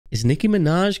Is Nicki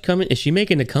Minaj coming? Is she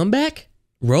making a comeback?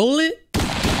 Roll it.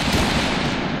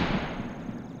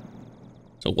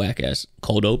 It's a whack ass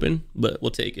cold open, but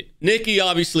we'll take it. Nicki,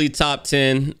 obviously top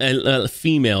 10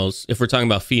 females. If we're talking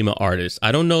about female artists,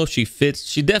 I don't know if she fits.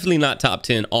 She's definitely not top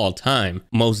 10 all time.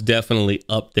 Most definitely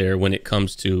up there when it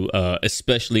comes to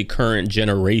especially current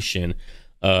generation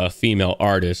female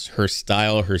artists. Her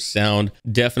style, her sound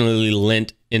definitely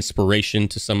lent inspiration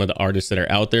to some of the artists that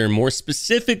are out there. More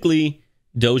specifically,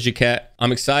 Doja Cat.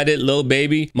 I'm excited. Lil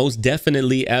Baby, most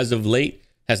definitely as of late,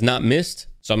 has not missed.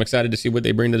 So I'm excited to see what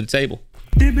they bring to the table.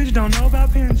 This bitch don't know about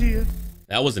Pangea.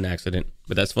 That was an accident,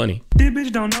 but that's funny. This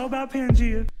bitch don't know about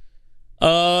Pangea.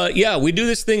 Yeah, we do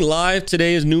this thing live.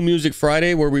 Today is New Music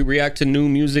Friday, where we react to new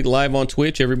music live on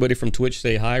Twitch. Everybody from Twitch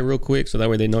say hi real quick, so that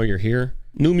way they know you're here.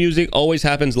 New music always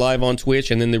happens live on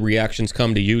Twitch, and then the reactions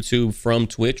come to YouTube from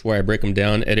Twitch, where I break them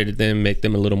down, edit them, make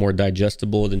them a little more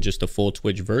digestible than just a full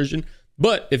Twitch version.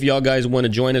 But if y'all guys want to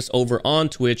join us over on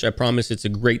Twitch, I promise it's a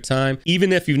great time.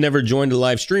 Even if you've never joined a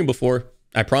live stream before,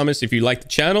 I promise if you like the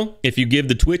channel, if you give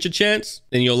the Twitch a chance,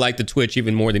 then you'll like the Twitch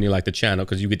even more than you like the channel,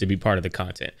 because you get to be part of the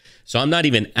content. So I'm not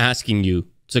even asking you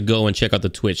to go and check out the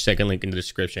Twitch, second link in the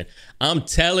description. I'm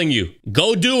telling you,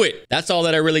 go do it. That's all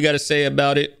that I really got to say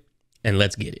about it. And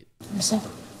let's get it.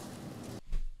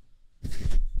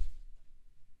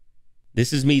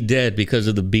 This is me dead because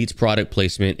of the Beats product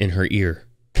placement in her ear.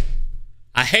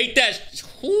 I hate that.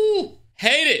 Ooh,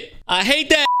 hate it. I hate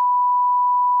that.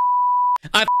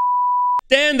 I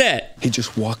stand that. He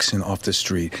just walks in off the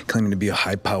street claiming to be a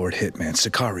high-powered hitman,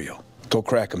 Sicario. Go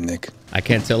crack him, Nick. I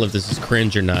can't tell if this is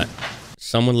cringe or not.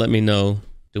 Someone let me know.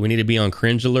 Do we need to be on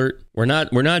cringe alert? We're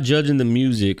not judging the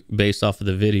music based off of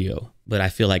the video, but I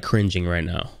feel like cringing right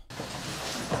now.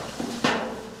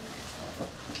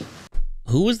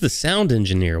 Who is the sound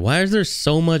engineer? Why is there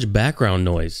so much background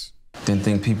noise? Didn't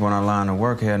think people in our line of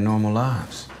work had normal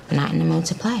lives. Not in the mood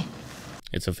to play.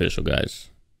 It's official, guys.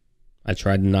 I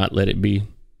tried to not let it be,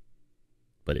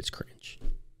 but it's cringe.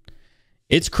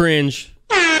 It's cringe.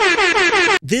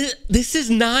 This is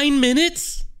 9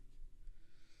 minutes?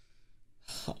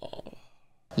 Oh.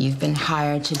 You've been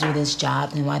hired to do this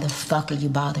job, then why the fuck are you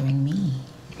bothering me?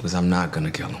 Because I'm not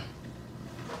gonna kill him.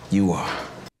 You are.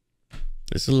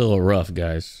 This is a little rough,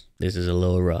 guys. This is a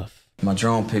little rough. My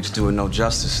drone pics do it no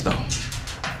justice, though.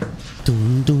 Do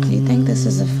you think this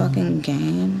is a fucking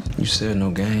game? You said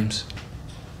no games.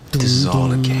 This is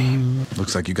all a game.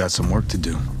 Looks like you got some work to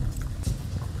do.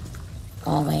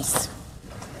 Always.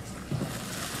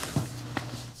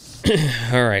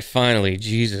 All right, finally,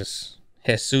 Jesus.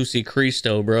 Jesusi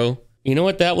Cristo, bro. You know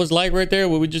what that was like right there,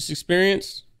 what we just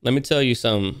experienced? Let me tell you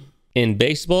something. In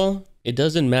baseball, it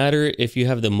doesn't matter if you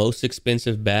have the most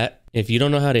expensive bat. If you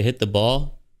don't know how to hit the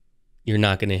ball, you're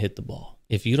not going to hit the ball.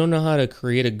 If you don't know how to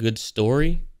create a good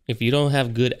story, if you don't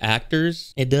have good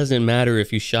actors, it doesn't matter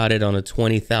if you shot it on a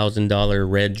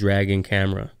 $20,000 Red Dragon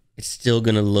camera. It's still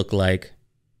going to look like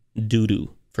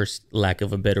doo-doo, for lack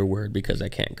of a better word, because I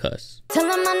can't cuss. Tell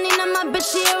him I need my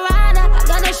bitch, she a rider. I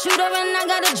got a shooter and I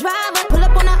got a driver. Pull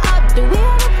up on the up, do we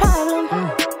have a problem?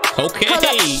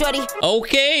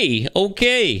 Okay.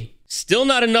 Okay. Still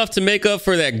not enough to make up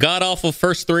for that god-awful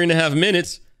first 3.5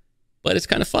 minutes, but it's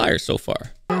kind of fire so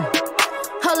far.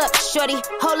 Hold up, shorty.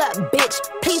 Hold up, bitch.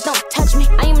 Please don't touch me.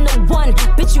 I am the one.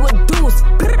 Bitch, you a deuce.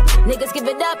 Niggas give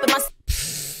it up in my...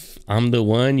 I'm the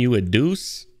one, you a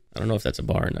deuce? I don't know if that's a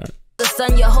bar or not. The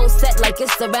sun, your whole set like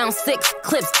it's around 6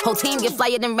 clips. Whole team get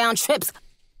flyer than round trips.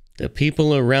 The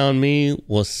people around me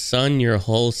will sun your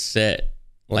whole set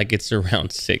like it's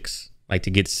around 6. Like, to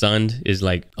get sunned is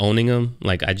like owning them.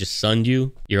 Like, I just sunned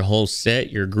you. Your whole set,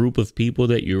 your group of people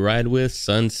that you ride with,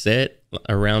 sunset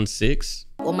around 6.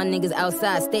 All my niggas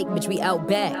outside, steak, bitch, we out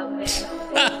back.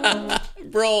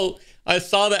 Bro, I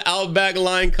saw the Outback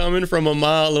line coming from a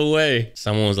mile away.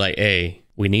 Someone was like, hey,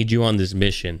 we need you on this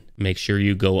mission. Make sure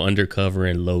you go undercover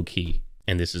and low key.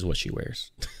 And this is what she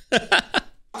wears.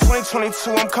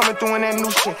 2022, I'm coming through in that new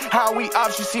shit. How we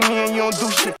ops, you see me and you don't do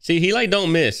shit. See, he like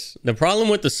don't miss. The problem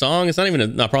with the song, it's not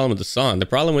even a problem with the song. The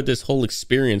problem with this whole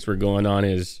experience we're going on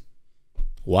is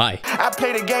why? I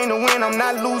play the game to win, I'm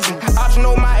not losing. Ops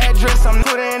know my address, I'm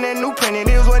putting in that new print. It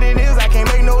is what it is, I can't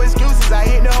make no excuses. I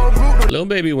hit the whole group. Lil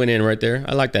Baby went in right there.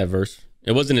 I like that verse.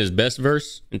 It wasn't his best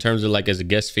verse in terms of like as a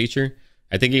guest feature.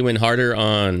 I think he went harder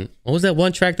on, what was that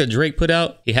one track that Drake put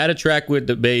out? He had a track with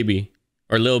the Baby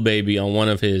or Lil Baby on one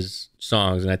of his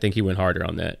songs, and I think he went harder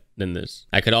on that than this.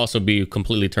 I could also be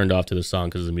completely turned off to the song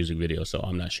because of the music video, so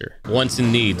I'm not sure. Wants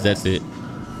and needs, that's it.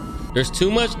 There's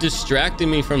too much distracting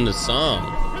me from the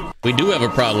song. We do have a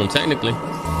problem, technically.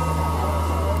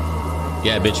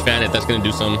 Yeah, bitch, fan it. That's gonna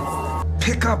do something.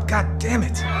 Pick up, god damn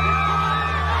it.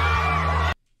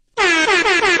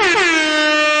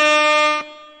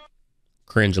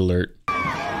 Cringe alert.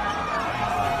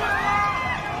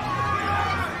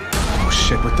 Oh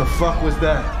shit, what the fuck was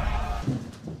that?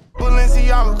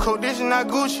 Balenciaga, condition, not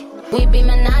Gucci. We be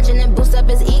Minaj and it boost up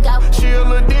his ego. She a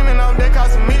little demon on that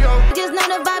Casamigo. Just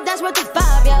know the vibe, that's worth the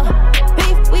 5, yo.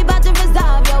 Beef, we about to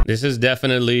resolve, yo. This is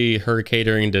definitely her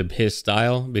catering to his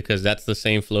style because that's the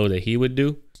same flow that he would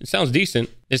do. It sounds decent.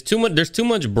 There's too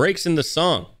much breaks in the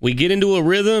song. We get into a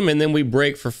rhythm and then we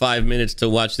break for 5 minutes to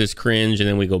watch this cringe and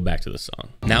then we go back to the song.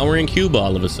 Now we're in Cuba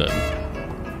all of a sudden.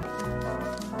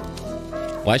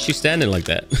 Why is she standing like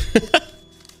that?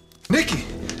 Nicki!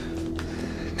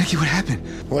 Nicki, what happened?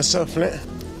 What's up, Flint?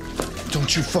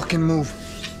 Don't you fucking move.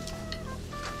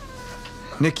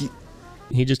 Nicki.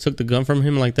 He just took the gun from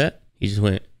him like that? He just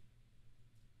went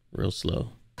real slow.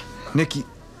 Nicki.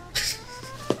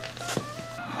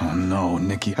 Oh no,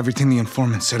 Nicki. Everything the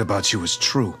informant said about you was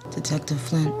true. Detective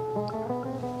Flint,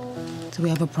 do we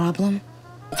have a problem?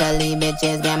 Kelly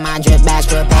bitches get my drip back,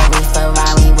 drip every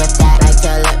Ferrari with that. Like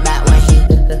to look back when he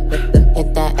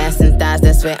hit that ass and thighs.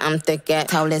 That's where I'm thick at.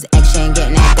 Told his action,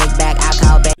 getting that big back. I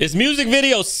call back. This music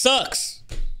video sucks.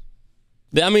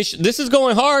 I mean, this is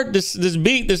going hard. This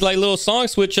beat, this like little song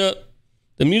switch up.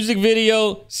 The music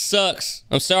video sucks.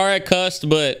 I'm sorry I cussed,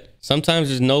 but sometimes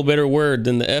there's no better word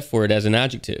than the F word as an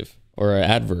adjective or an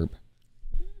adverb.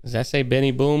 Does that say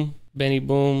Benny Boom? Benny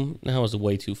Boom? That was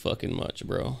way too fucking much,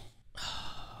 bro.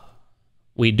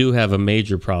 We do have a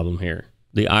major problem here.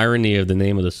 The irony of the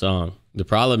name of the song. The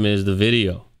problem is the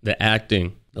video, the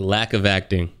acting, the lack of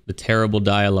acting, the terrible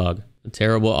dialogue, the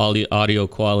terrible audio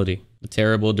quality, the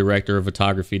terrible director of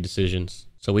photography decisions.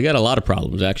 So we got a lot of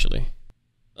problems, actually.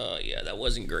 Yeah, that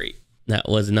wasn't great. That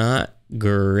was not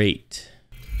great.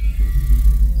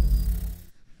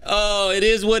 Oh, it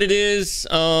is what it is.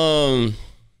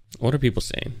 What are people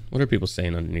saying? What are people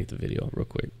saying underneath the video real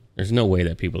quick? There's no way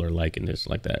that people are liking this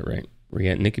like that, right?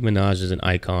 Nicki Minaj is an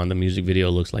icon. The music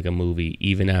video looks like a movie.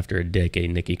 Even after a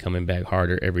decade, Nicki coming back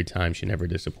harder every time. She never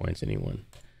disappoints anyone.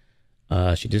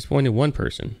 She disappointed one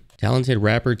person. Talented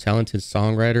rapper, talented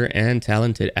songwriter, and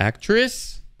talented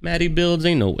actress. Maddie Builds,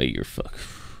 ain't no way you're fuck.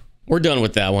 We're done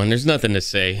with that one. There's nothing to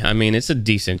say. I mean, it's a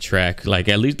decent track. Like,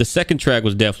 at least the second track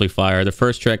was definitely fire. The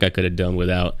first track I could have done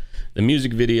without. The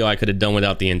music video I could have done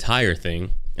without the entire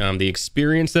thing. The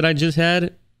experience that I just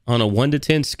had on a 1 to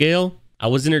 10 scale, I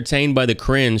was entertained by the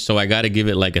cringe, so I got to give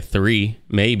it like a 3,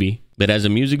 maybe. But as a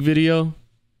music video,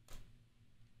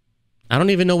 I don't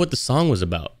even know what the song was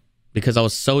about because I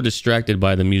was so distracted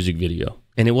by the music video.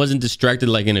 And it wasn't distracted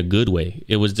like in a good way.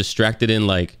 It was distracted in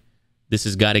like, this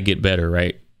has got to get better,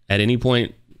 right? At any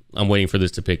point, I'm waiting for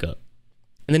this to pick up.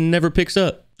 And then it never picks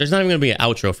up. There's not even going to be an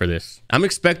outro for this. I'm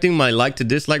expecting my like to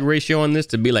dislike ratio on this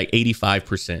to be like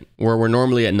 85%, where we're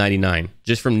normally at 99,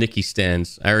 just from Nicki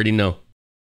stands. I already know.